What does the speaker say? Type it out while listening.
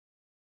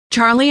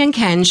Charlie and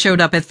Ken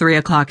showed up at 3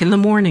 o'clock in the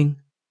morning.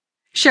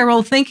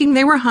 Cheryl, thinking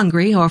they were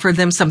hungry, offered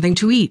them something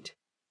to eat.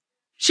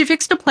 She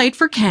fixed a plate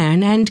for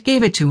Ken and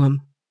gave it to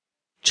him.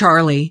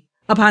 Charlie,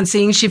 upon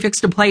seeing she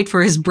fixed a plate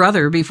for his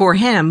brother before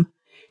him,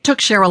 took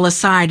Cheryl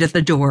aside at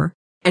the door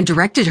and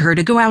directed her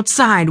to go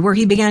outside, where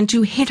he began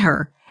to hit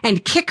her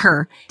and kick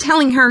her,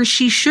 telling her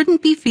she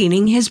shouldn't be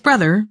feeding his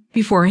brother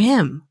before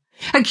him,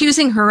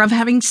 accusing her of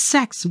having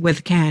sex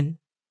with Ken.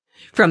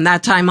 From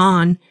that time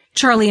on,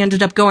 Charlie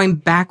ended up going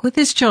back with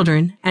his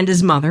children and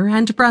his mother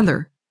and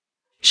brother.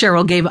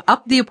 Cheryl gave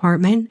up the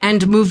apartment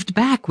and moved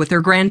back with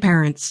her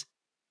grandparents.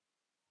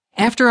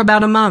 After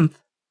about a month,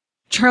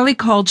 Charlie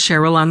called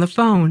Cheryl on the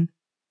phone.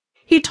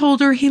 He told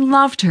her he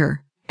loved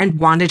her and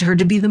wanted her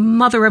to be the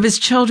mother of his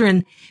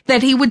children,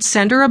 that he would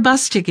send her a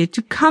bus ticket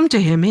to come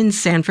to him in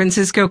San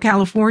Francisco,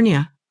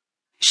 California.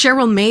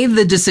 Cheryl made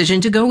the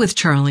decision to go with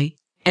Charlie,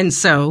 and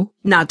so,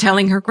 not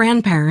telling her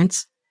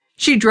grandparents,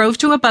 she drove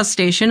to a bus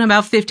station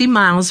about 50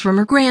 miles from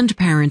her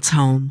grandparents'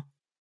 home.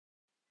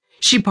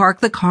 She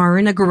parked the car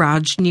in a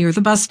garage near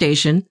the bus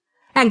station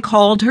and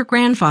called her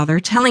grandfather,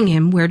 telling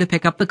him where to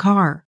pick up the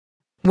car.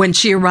 When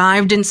she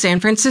arrived in San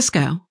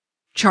Francisco,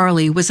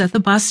 Charlie was at the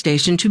bus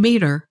station to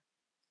meet her.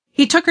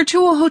 He took her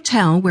to a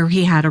hotel where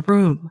he had a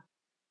room.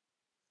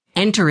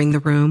 Entering the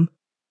room,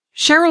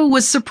 Cheryl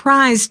was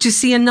surprised to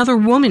see another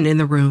woman in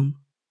the room.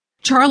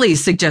 Charlie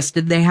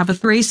suggested they have a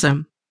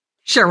threesome.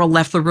 Cheryl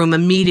left the room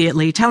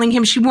immediately, telling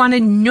him she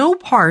wanted no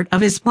part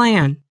of his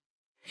plan.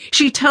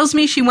 She tells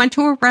me she went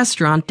to a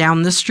restaurant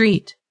down the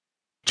street.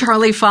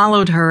 Charlie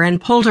followed her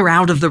and pulled her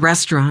out of the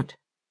restaurant.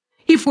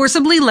 He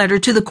forcibly led her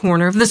to the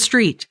corner of the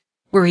street,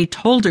 where he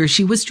told her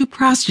she was to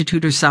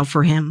prostitute herself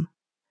for him.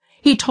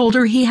 He told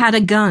her he had a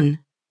gun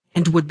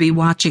and would be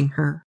watching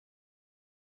her.